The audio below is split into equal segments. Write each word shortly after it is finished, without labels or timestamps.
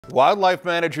Wildlife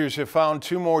managers have found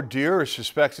 2 more deer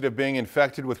suspected of being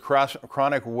infected with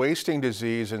chronic wasting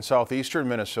disease in southeastern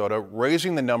Minnesota,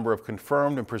 raising the number of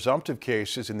confirmed and presumptive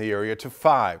cases in the area to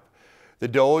 5. The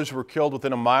does were killed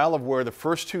within a mile of where the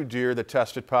first 2 deer that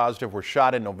tested positive were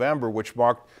shot in November, which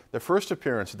marked the first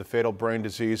appearance of the fatal brain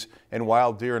disease in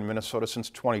wild deer in Minnesota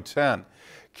since 2010.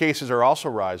 Cases are also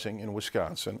rising in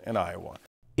Wisconsin and Iowa.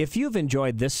 If you've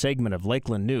enjoyed this segment of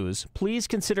Lakeland News, please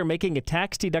consider making a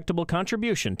tax-deductible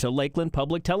contribution to Lakeland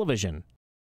Public Television.